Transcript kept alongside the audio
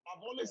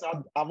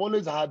I've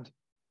always had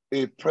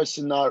a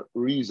personal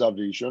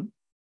reservation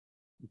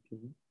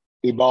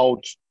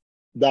about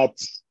that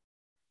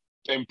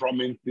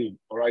temperament thing.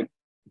 All right.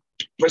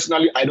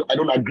 Personally, I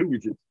don't agree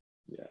with it.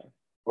 Yeah.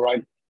 All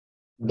right.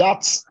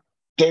 That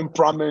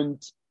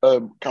temperament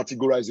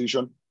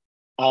categorization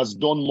has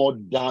done more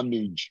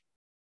damage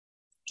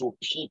to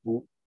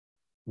people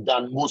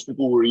than most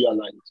people will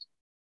realize.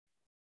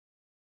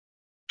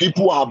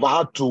 People have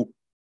had to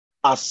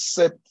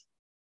accept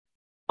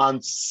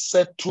and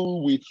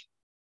settle with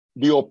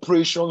the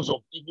operations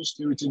of evil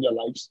spirits in their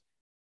lives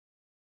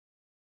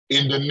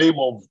in the name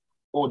of,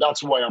 oh, that's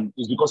who I am.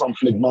 It's because I'm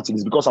phlegmatic.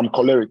 It's because I'm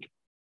choleric.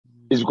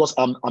 It's because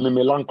I'm a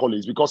melancholy.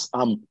 It's because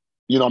I'm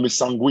a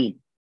sanguine.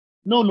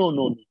 No.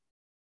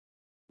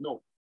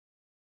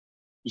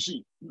 You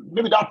see,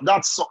 maybe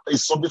that's a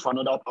subject for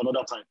another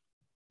time.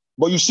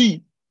 But you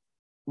see,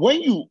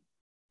 when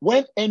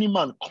any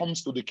man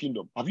comes to the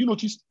kingdom, have you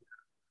noticed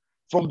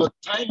from the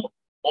time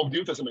of the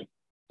New Testament,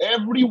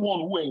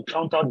 everyone who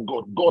encountered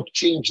God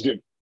changed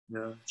them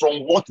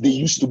from what they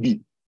used to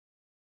be.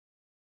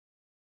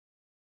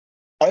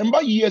 I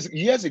remember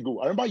years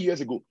ago,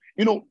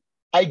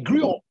 I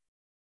grew up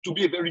to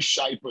be a very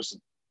shy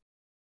person.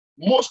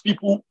 Most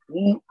people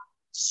who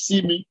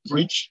see me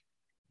preach,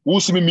 who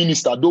see me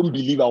minister, don't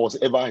believe I was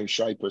ever a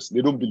shy person.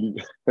 They don't believe.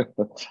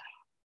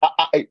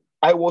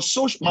 I was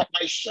so, my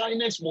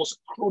shyness was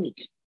chronic.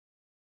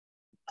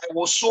 It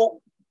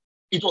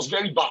was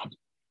very bad.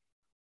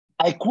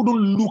 I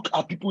couldn't look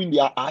at people in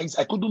their eyes.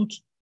 I couldn't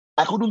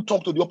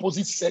talk to the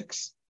opposite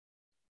sex.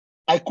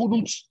 I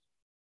couldn't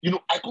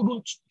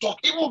talk,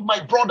 even with my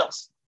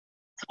brothers.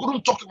 I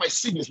couldn't talk to my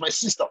siblings, my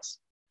sisters.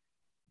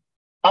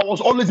 I was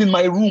always in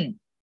my room.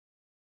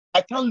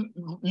 I can't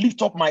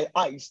lift up my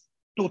eyes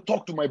to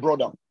talk to my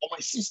brother or my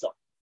sister,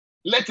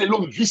 let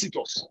alone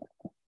visitors.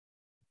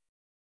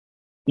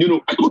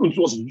 I couldn't. It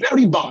was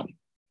very bad.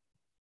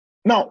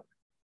 Now,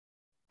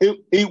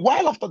 a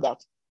while after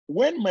that,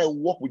 when my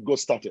walk with God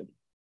started,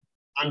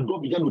 and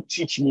God began to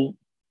teach me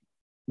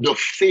the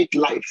faith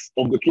life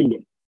of the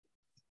kingdom,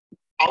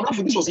 I'll not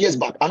forget, this was years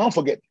back, and I'll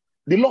forget.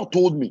 The Lord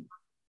told me,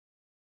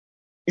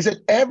 He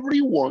said,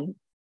 everyone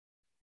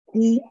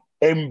who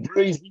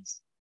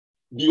embraces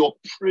the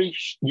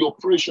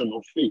operation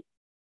of faith,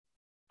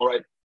 all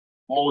right,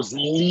 must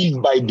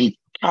live by the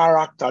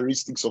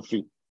characteristics of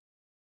faith.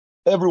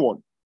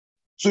 Everyone.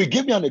 So He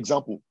gave me an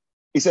example.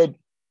 He said,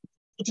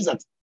 notice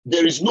that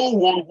there is no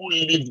one who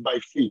lived by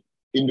faith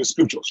in the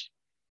scriptures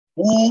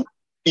who,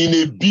 in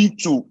a bid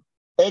to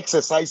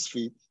exercise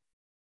faith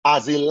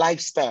as a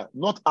lifestyle,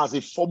 not as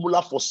a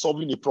formula for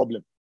solving a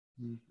problem,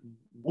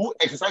 who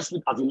exercised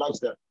faith as a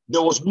lifestyle.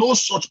 There was no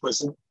such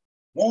person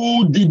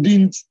who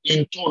didn't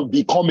in turn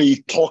become a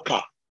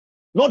talker,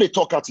 not a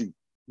talkative.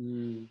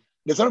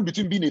 There's a difference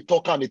between being a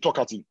talker and a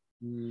talkative.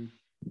 You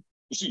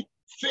see,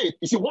 faith,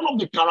 one of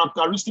the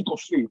characteristics of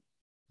faith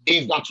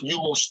is that you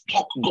must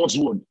talk God's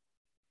word.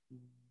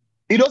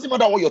 It doesn't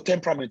matter what your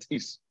temperament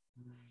is.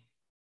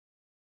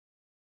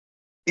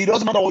 It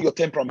doesn't matter what your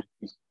temperament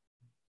is.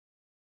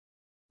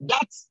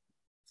 That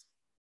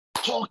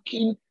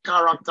talking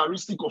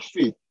characteristic of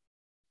faith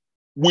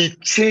will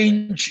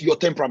change your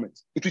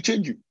temperament. It will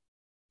change you.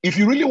 If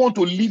you really want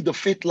to live the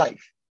faith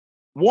life,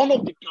 one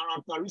of the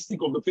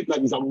characteristics of the faith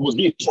life is that we must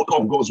be a talker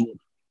of God's word.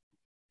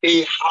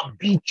 A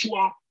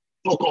habitual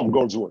talker of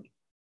God's word.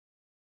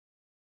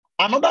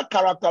 Another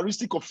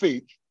characteristic of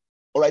faith,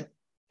 all right,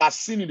 as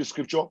seen in the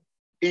scripture,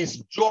 is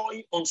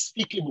joy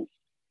unspeakable.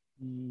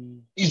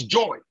 Is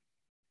joy.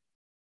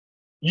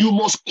 You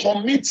must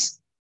commit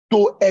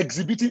to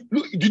exhibiting.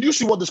 Look, did you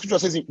see what the scripture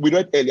says we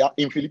read earlier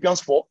in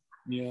Philippians 4?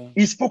 Yeah.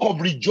 He spoke of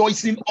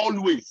rejoicing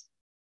always.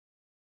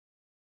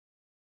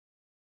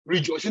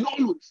 Rejoicing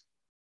always.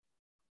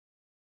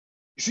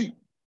 You see,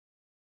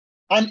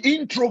 an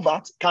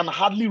introvert can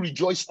hardly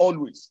rejoice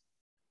always.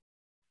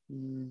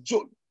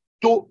 So,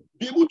 to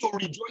be able to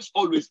rejoice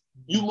always,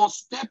 you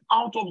must step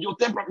out of your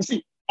temperament.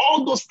 See,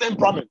 all those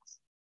temperaments,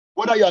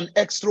 whether you're an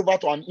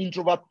extrovert or an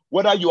introvert,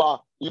 whether you are,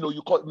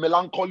 you call it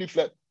melancholy,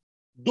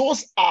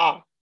 those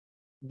are,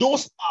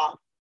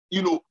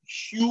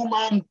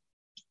 human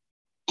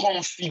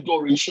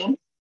configuration,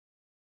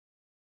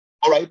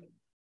 all right,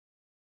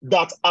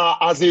 that are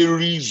as a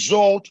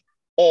result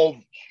of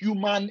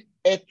human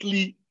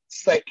earthly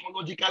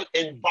psychological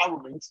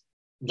environment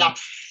that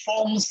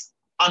forms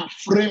and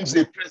frames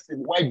a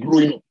person while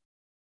growing up.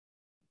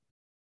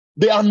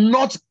 They are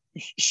not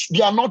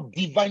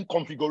divine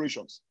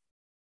configurations.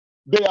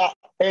 They are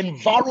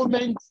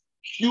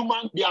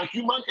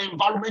human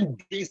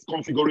environment-based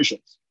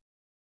configurations.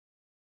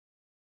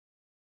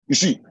 You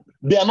see,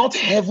 they are not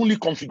heavenly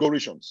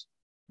configurations.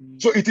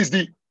 So it is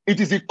the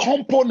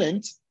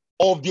component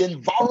of the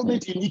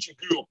environment in which you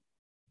grew up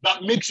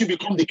that makes you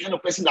become the kind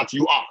of person that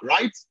you are,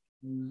 right?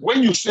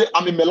 When you say,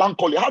 I'm a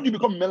melancholy, how do you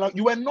become melancholy?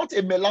 You were not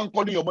a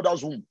melancholy in your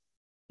mother's womb.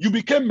 You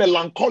became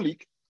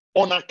melancholic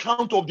on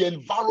account of the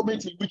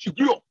environment in which you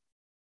grew up.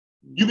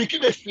 You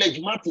became a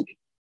phlegmatic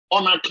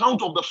on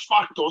account of the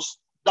factors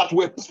that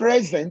were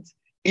present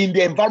in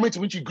the environment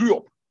in which you grew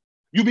up.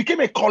 You became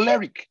a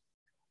choleric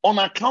on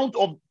account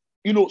of,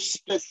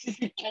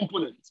 specific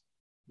components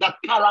that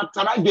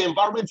characterize the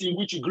environment in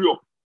which you grew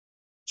up.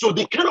 So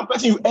the kind of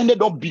person you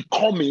ended up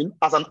becoming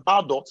as an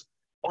adult,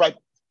 all right,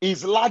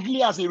 is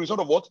largely as a result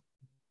of what?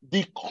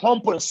 The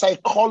component,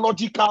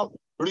 psychological,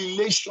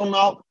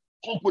 relational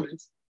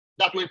components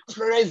that were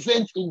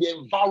present in the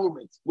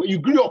environment where you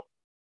grew up.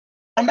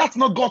 And that's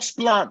not God's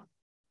plan.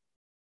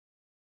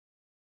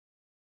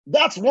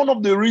 That's one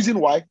of the reasons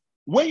why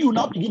when you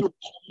now begin to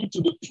commit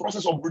to the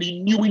process of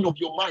renewing of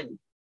your mind,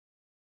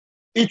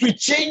 it will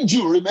change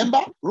you.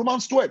 Remember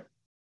Romans 12,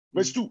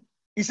 verse 2.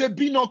 He said,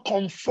 be not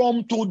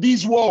conformed to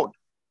this world.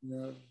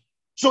 Yeah.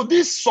 So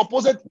this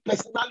supposed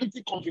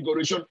personality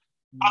configuration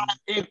are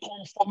a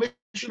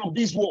conformation of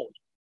this world.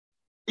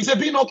 He said,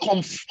 be not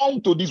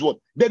conformed to this world.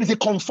 There is a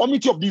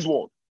conformity of this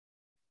world.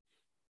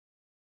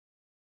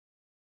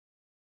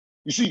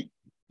 You see,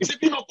 he said,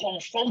 be not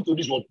conformed to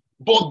this world,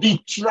 but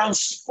be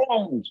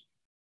transformed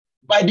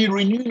by the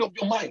renewing of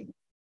your mind.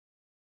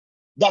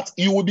 That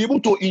you will be able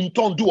to in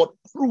turn do what?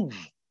 Prove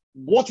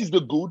what is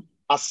the good,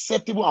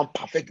 acceptable, and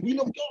perfect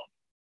will of God.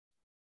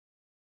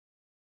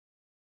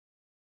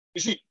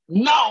 You see,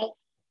 now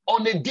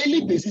on a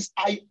daily basis,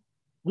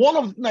 one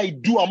of the things I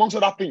do amongst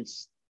other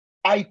things,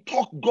 I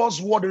talk God's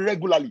word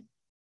regularly.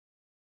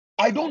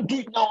 I don't do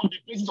it now on the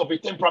basis of a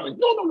temperament.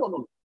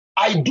 No.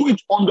 I do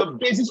it on the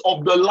basis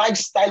of the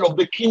lifestyle of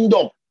the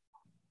kingdom.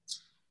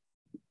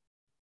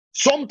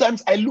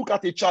 Sometimes I look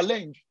at a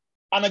challenge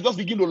and I just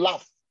begin to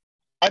laugh.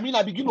 I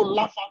begin to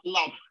laugh out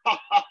loud.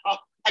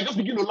 I just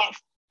begin to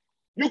laugh.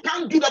 You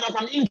can't do that as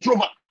an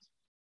introvert.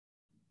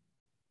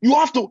 You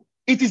have to.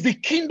 It is the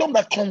kingdom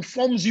that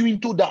conforms you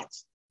into that.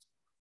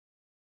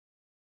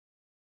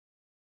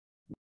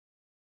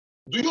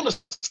 Do you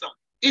understand?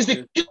 It's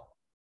the kingdom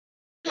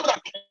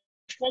that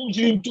conforms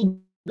you into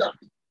that.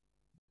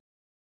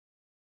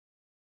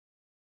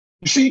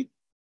 You see?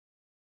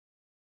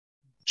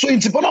 So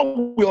it's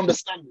important we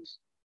understand this.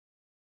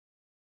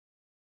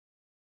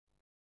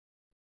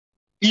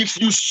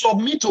 If you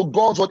submit to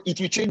God's word, it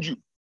will change you.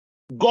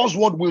 God's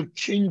word will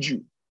change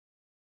you.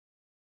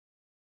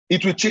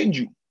 It will change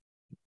you.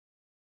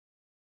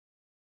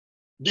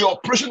 The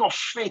operation of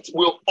faith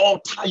will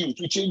alter you. It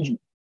will change you.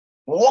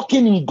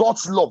 Walking in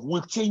God's love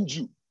will change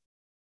you.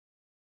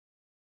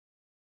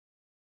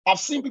 I've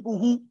seen people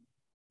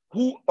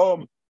who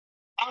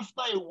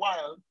after a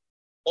while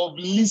of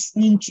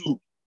listening to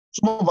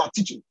some of our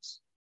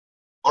teachings,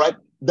 all right,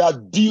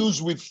 that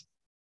deals with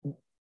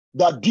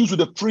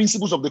the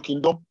principles of the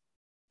kingdom,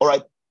 all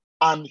right,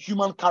 and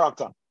human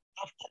character,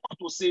 I've come out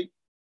to say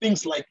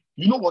things like,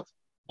 you know what,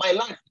 my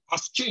life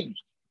has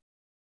changed.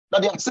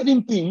 That there are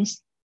certain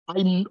things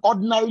I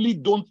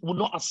ordinarily would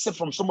not accept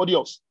from somebody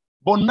else.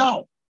 But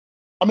now,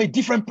 I'm a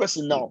different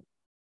person now.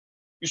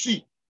 You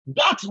see,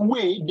 that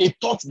way they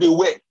thought they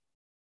were,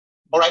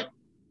 all right,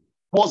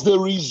 was the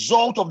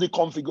result of the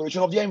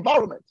configuration of their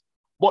environment.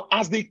 But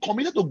as they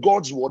committed to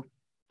God's word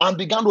and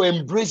began to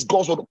embrace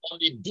God's word on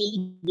a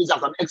daily basis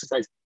as an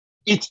exercise,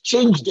 it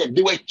changed them.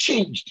 They were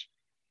changed.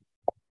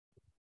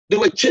 They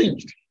were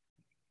changed.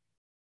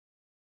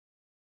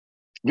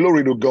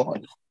 Glory to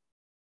God.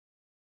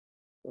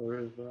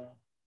 Forever.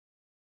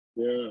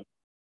 Yeah.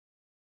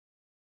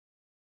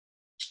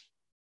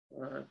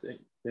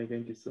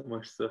 Thank you so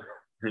much, sir.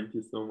 Thank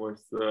you so much,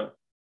 sir.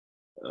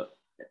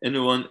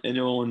 Anyone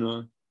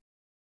wanna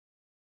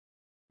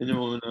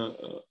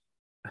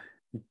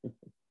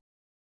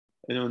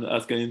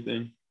ask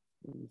anything?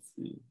 Let me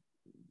see.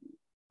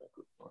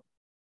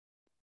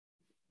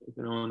 If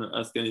anyone wanna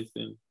ask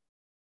anything.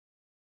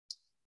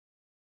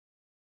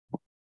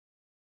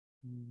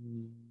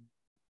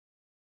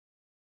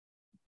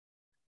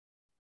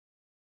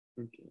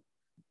 Okay.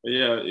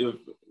 Yeah,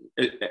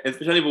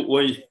 especially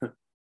when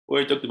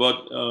you talked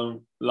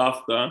about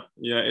laughter.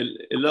 Yeah,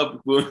 a lot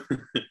of people.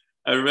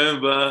 I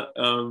remember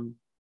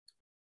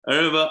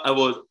I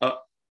was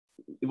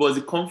it was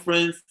a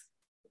conference,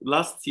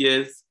 last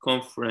year's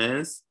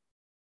conference.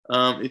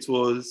 It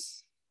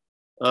was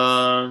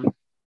I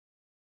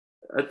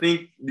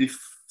think the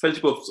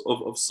Fellowship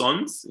of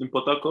Sons in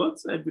Port Harcourt,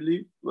 I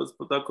believe, was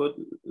Port Harcourt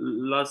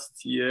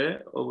last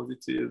year, or was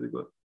it 2 years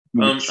ago?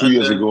 2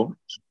 years ago.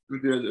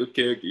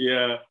 Okay,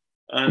 yeah,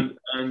 and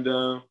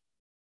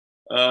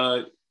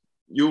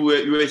you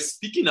were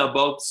speaking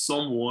about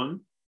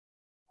someone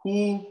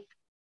who,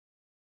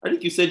 I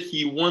think you said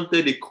he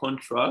wanted a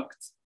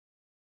contract,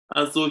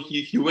 and so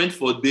he went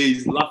for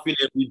days laughing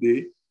every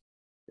day,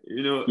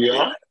 you know.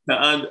 Yeah.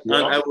 And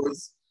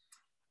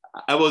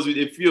I was with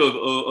a few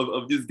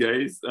of these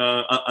guys,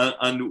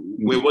 and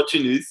we're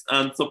watching this,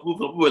 and some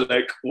people were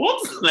like,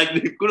 "What?" Like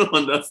they couldn't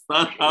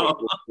understand how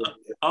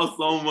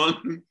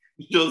someone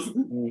just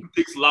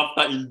takes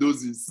laughter in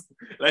doses.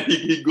 Like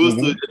he goes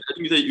to,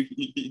 I think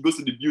he goes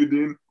to the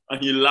building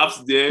and he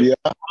laughs there. Yeah.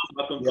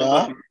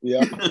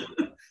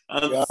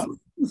 And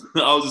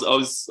I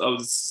was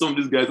some of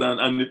these guys,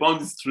 and they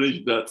found it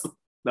strange that's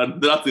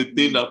a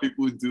thing that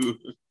people do.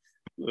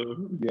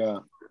 Yeah.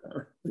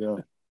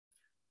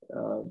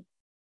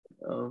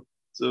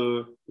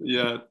 So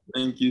yeah,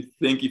 thank you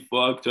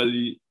for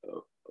actually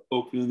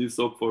opening this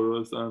up for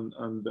us and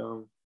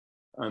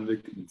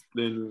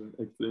explaining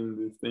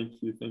this.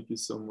 Thank you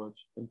so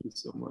much. Thank you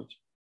so much.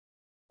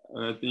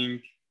 And I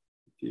think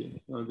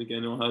okay, I don't think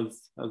anyone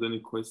has any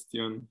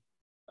question,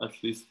 at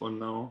least for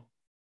now.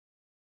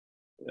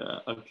 Yeah,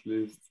 at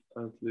least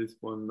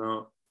for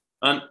now.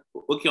 And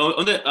okay, I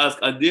want to ask: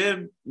 are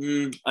there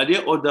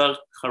other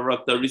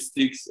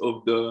characteristics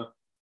of the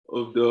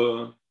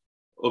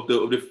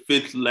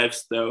faith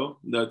lifestyle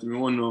that we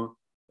want to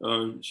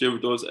share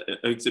with us?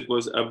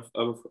 Because I've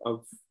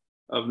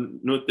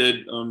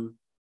noted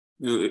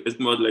it's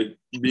more like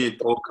being a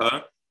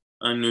talker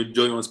and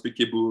joy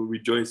unspeakable,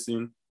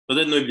 rejoicing. I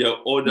don't know if there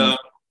are other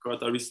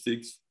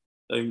characteristics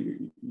that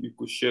you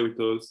could share with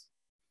us.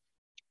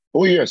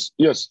 Oh yes.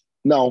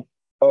 Now,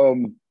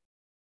 you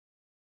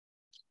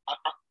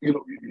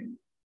know,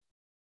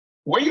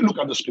 when you look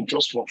at the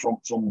scriptures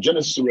from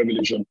Genesis to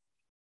Revelation,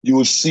 you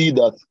will see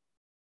that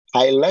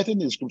highlighting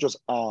the scriptures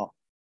are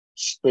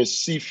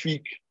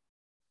specific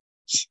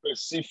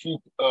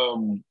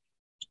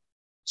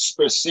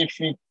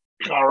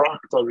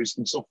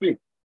characteristics of faith.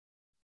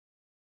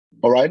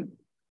 All right,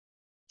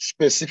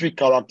 specific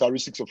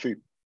characteristics of faith.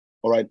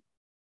 All right,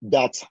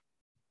 that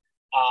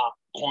are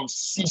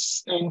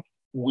consistent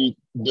with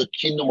the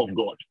kingdom of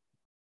God,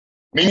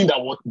 meaning that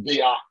what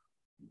they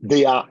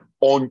are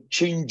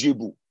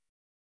unchangeable.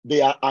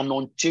 They are an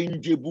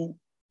unchangeable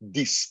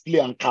display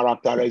and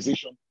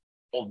characterization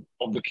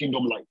of the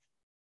kingdom life.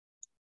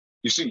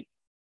 You see,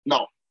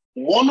 now,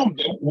 one of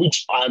them,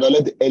 which I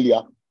highlighted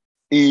earlier,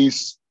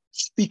 is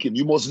speaking.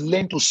 You must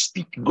learn to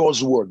speak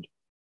God's word.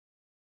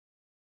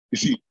 You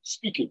see,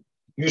 speaking.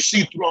 You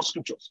see throughout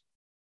scriptures.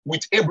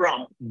 With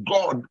Abraham,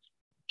 God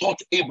taught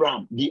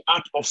Abraham the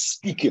art of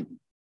speaking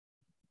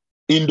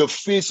in the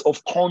face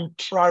of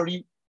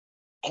contrary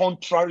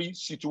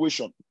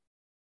situation,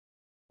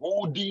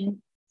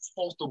 holding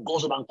forth to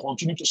God's word and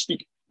continue to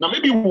speak. Now,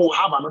 maybe we'll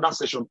have another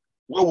session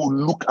where we'll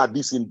look at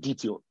this in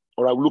detail.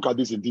 All right, we'll look at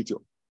this in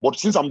detail. But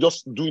since I'm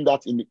just doing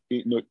that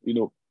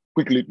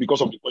quickly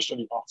because of the question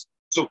you asked.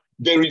 So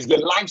there is the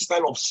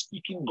lifestyle of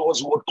speaking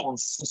God's word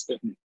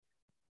consistently.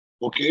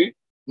 Okay?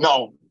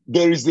 Now,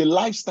 there is the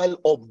lifestyle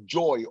of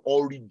joy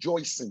or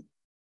rejoicing.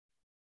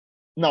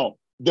 Now,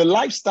 the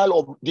lifestyle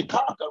of the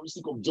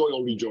characteristic of joy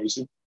or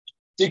rejoicing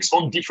takes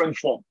on different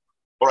form.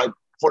 All right.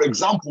 For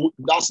example,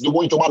 that's the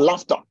one you talk about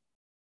laughter,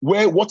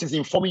 where what is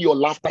informing your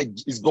laughter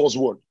is God's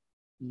word.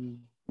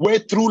 Where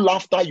through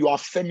laughter you are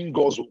affirming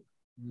God's word.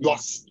 You are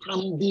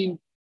standing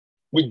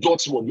with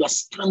God's word. You are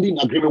standing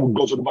in agreement with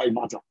God's word about a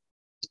matter.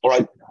 All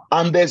right.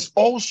 And there's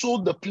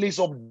also the place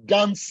of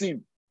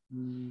dancing.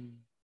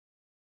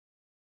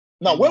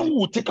 Now, when we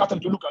will take our time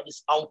to look at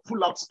this, I'll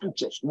pull out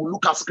scriptures. We'll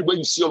look at scripture when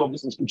you see all of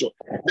this in scripture.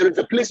 There is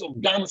a place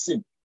of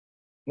dancing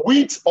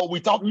with or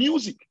without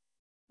music.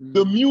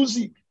 The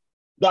music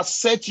that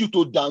sets you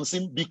to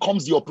dancing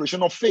becomes the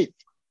operation of faith.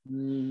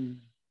 You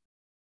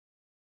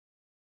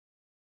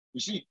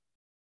see,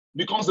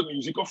 becomes the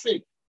music of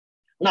faith.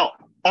 Now,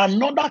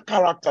 another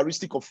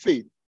characteristic of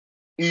faith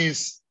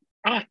is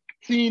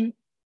acting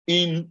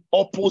in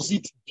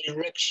opposite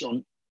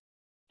direction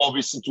of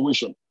a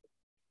situation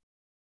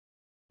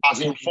as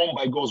informed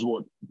by God's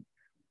word.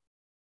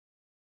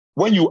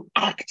 When you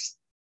act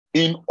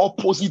in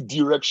opposite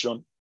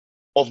direction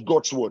of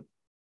God's word.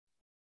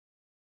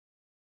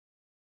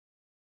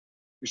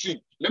 You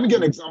see, let me get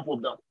an example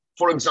of that.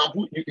 For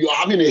example, you're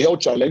having a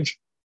health challenge.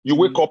 You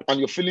wake up and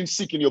you're feeling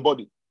sick in your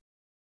body.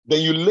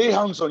 Then you lay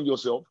hands on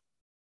yourself,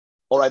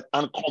 all right,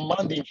 and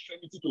command the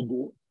infirmity to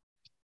go.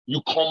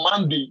 You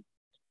command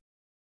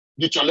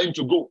the challenge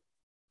to go.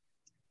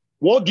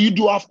 What do you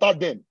do after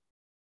then?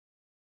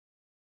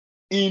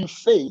 In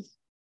faith,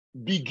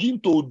 begin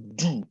to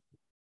do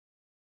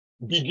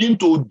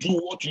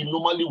what you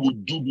normally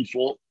would do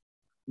before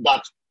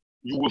that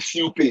you will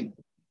feel pain.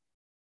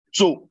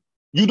 So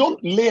you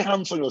don't lay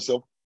hands on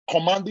yourself,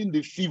 commanding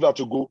the fever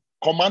to go,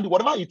 command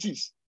whatever it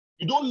is.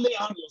 You don't lay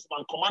hands on yourself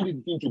and command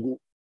the thing to go,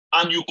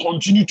 and you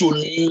continue to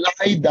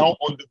lie down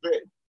on the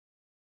bed.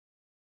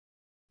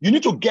 You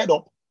need to get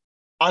up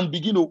and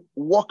begin to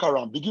walk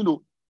around, begin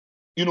to,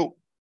 do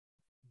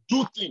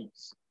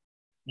things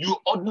you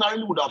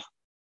ordinarily would have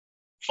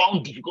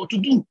found difficult to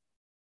do.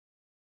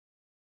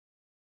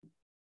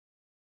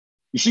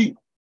 You see,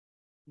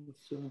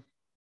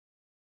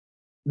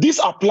 this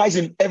applies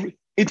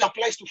it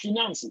applies to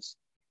finances.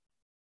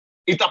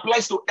 It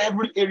applies to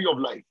every area of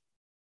life.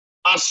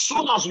 As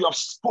soon as you have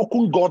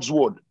spoken God's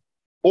word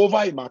over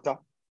a matter,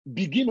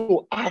 begin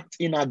to act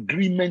in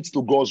agreement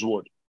to God's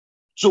word.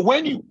 So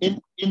when you,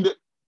 in the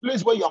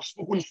place where you have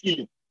spoken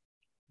healing,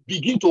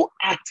 begin to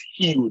act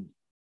healed.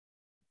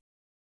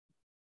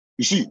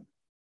 You see,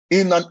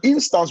 in an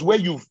instance where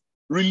you've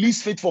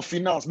released faith for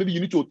finance, maybe you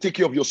need to take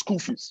care of your school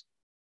fees.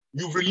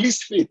 You've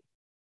released faith,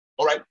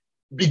 all right?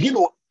 Begin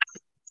to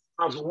act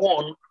as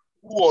one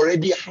who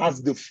already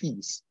has the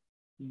fees,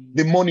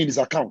 the money in his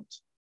account.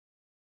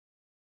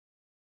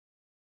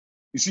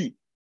 You see,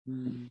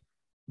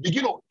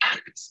 begin to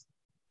act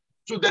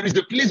So there is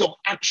the place of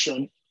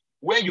action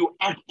where you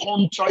act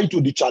contrary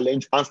to the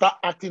challenge and start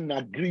acting in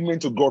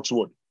agreement to God's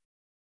word.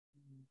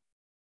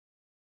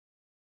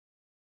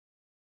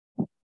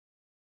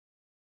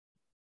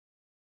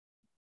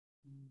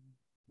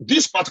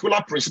 This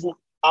particular principle,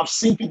 I've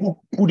seen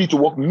people put it to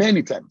work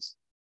many times.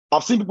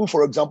 I've seen people,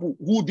 for example,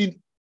 who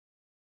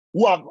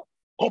have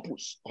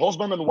couples,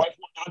 husband and wife,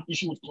 who had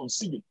issue with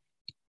conceiving.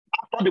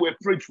 After they were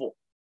prayed for,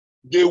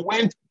 they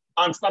went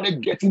and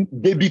started getting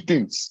baby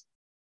things.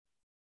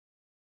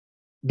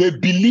 They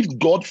believed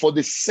God for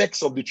the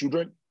sex of the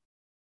children.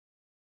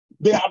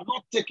 They have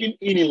not taken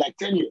in like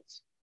 10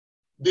 years.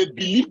 They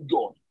believed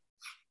God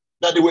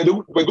that they were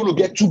going to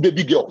get 2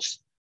 baby girls.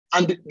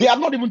 And they have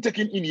not even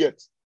taken in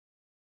yet.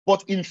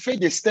 But in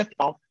faith, they stepped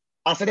out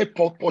and started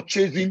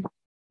purchasing,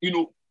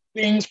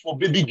 things for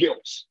baby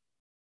girls.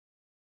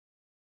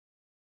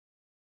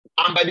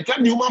 And by the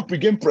time the woman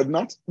became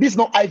pregnant, this is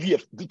not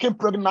IVF, became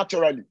pregnant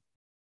naturally.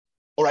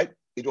 All right?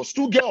 It was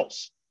 2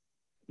 girls.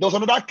 There was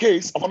another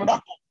case of another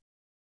couple.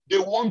 They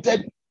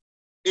wanted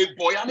a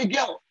boy and a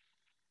girl.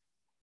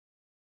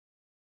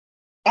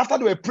 After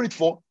they were prayed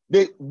for,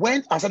 they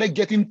went and started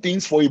getting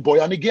things for a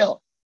boy and a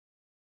girl.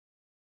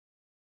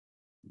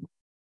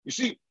 You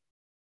see?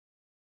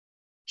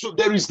 So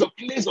there is the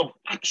place of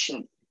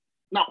action.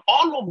 Now,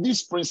 all of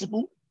these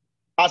principles,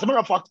 as a matter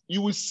of fact,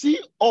 you will see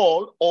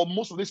all or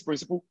most of this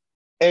principle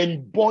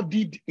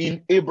embodied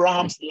in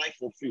Abraham's life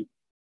of faith.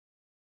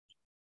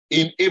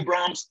 In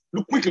Abraham's,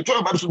 look quickly, turn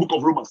about the book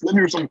of Romans. Let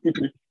me read something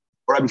quickly.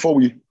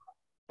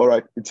 All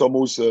right, it's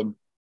almost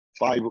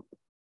 5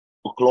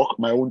 o'clock,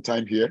 my own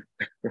time here.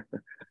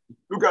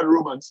 Look at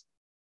Romans.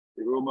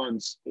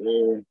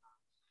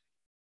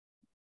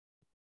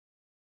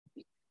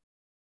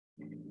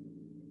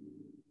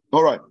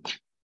 All right.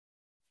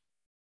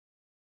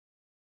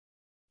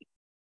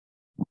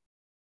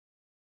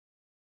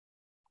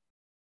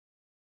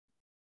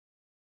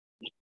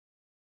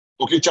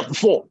 Okay, chapter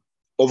 4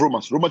 of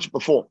Romans. Romans chapter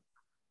 4.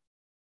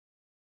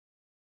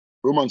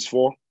 Romans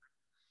 4.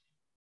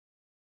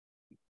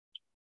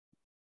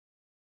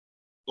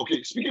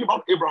 Okay, speaking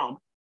about Abraham,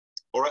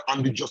 all right,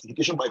 and the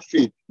justification by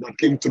faith that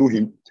came through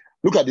him.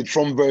 Look at it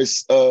from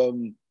verse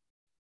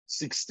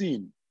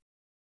 16.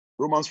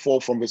 Romans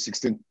 4 from verse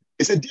 16.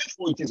 It said,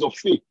 therefore it is of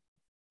faith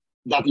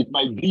that it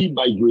might be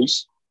by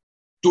grace,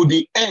 to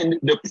the end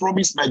the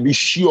promise might be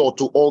sure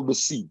to all the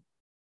seed.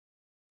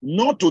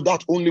 Not to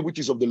that only which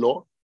is of the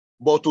law,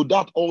 but to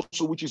that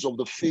also which is of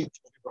the faith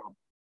of Abraham,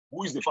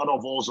 who is the father of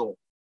us all.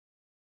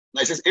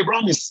 Now it says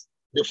Abraham is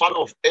the father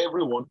of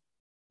everyone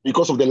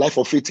because of the life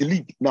of faith he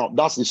lived. Now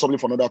that's the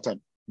subject for another time.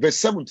 Verse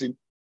 17,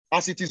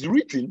 as it is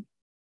written,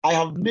 I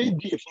have made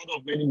thee a father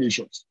of many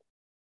nations.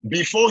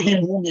 Before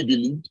him whom he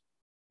believed,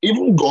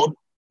 even God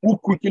who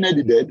quickened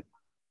the dead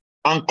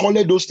and called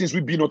those things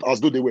which be not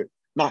as though they were.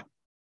 Now,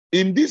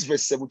 in this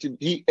verse 17,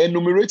 he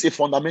enumerates a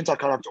fundamental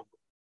character.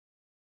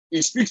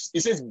 He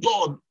says,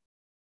 God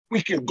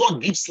quickens,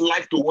 God gives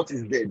life to what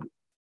is dead.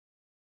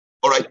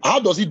 All right, how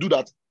does he do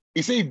that?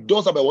 He says he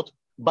does that by what?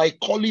 By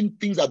calling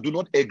things that do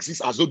not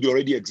exist as though they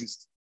already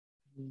exist.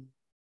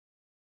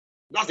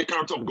 That's the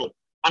character of God.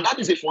 And that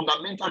is a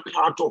fundamental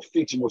character of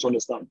faith you must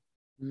understand.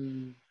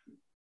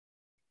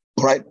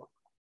 All right.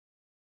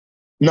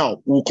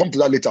 Now, we'll come to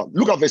that later.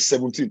 Look at verse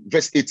 17,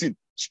 verse 18.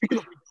 Speaking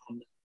of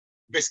Abraham,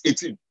 verse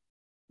 18.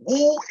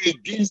 Who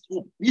against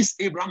hope? This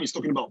Abraham is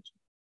talking about.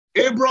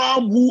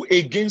 Abraham who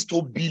against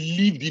hope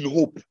believed in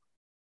hope,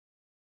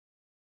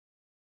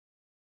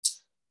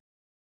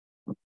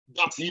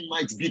 that he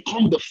might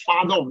become the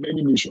father of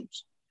many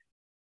nations,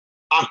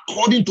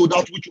 according to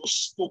that which was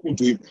spoken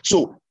to him.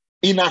 So,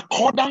 in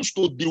accordance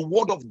to the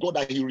word of God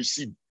that he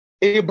received,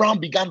 Abraham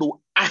began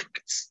to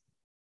act.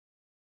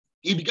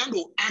 He began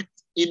to act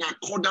in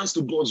accordance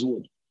to God's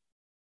word.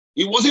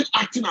 He wasn't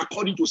acting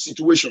according to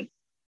situation.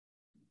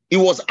 He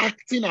was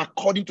acting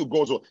according to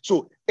God's word.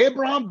 So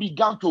Abraham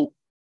began to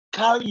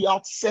carry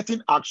out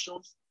certain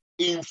actions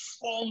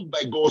informed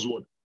by God's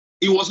word.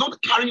 He was not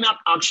carrying out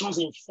actions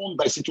informed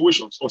by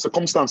situations or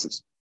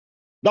circumstances.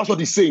 That's what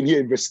he's saying here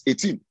in verse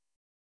 18.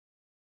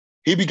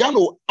 He began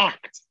to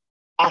act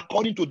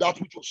according to that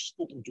which was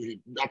spoken to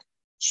him, that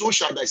so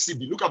shall thy seed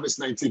be. Look at verse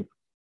 19.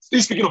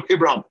 Still speaking of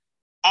Abraham.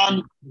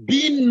 And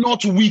being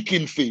not weak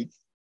in faith,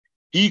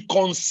 he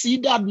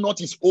considered not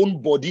his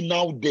own body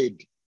now dead,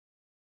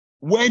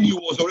 when he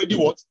was already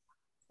what?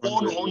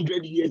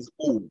 100 years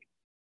old.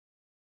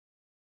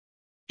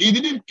 He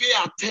didn't pay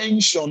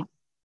attention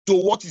to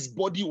what his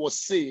body was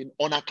saying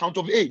on account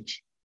of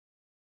age.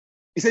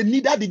 He said,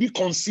 neither did he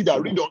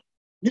consider, read on,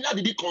 neither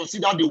did he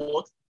consider the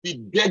what? The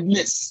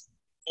deadness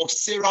of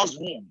Sarah's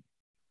womb.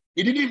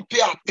 He didn't pay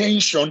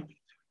attention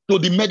to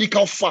the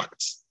medical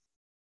facts.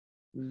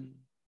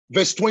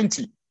 Verse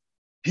 20,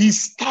 he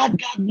staggered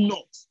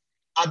not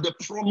at the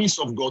promise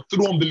of God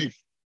through unbelief,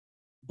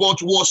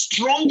 but was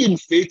strong in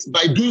faith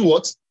by doing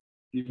what?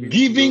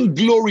 Giving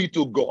glory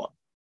to God.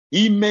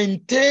 He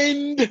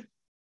maintained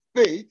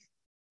faith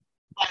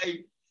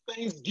by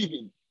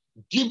thanksgiving,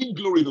 giving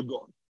glory to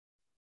God.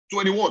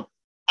 21,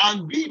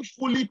 and being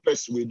fully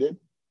persuaded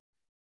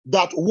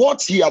that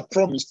what he had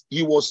promised,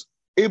 he was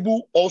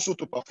able also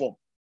to perform.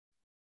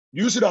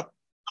 You see that?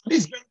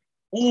 This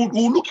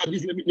we'll look at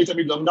this later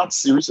maybe on that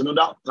series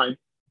another time.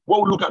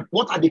 We'll look at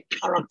what are the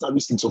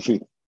characteristics of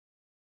faith.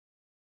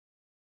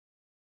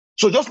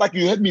 So just like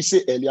you heard me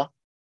say earlier,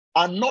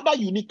 another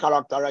unique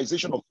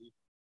characterization of faith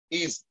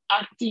is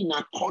acting in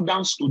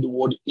accordance to the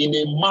word in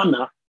a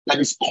manner that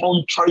is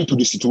contrary to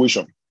the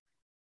situation.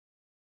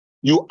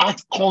 You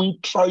act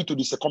contrary to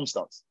the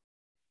circumstance,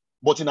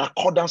 but in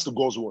accordance to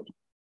God's word.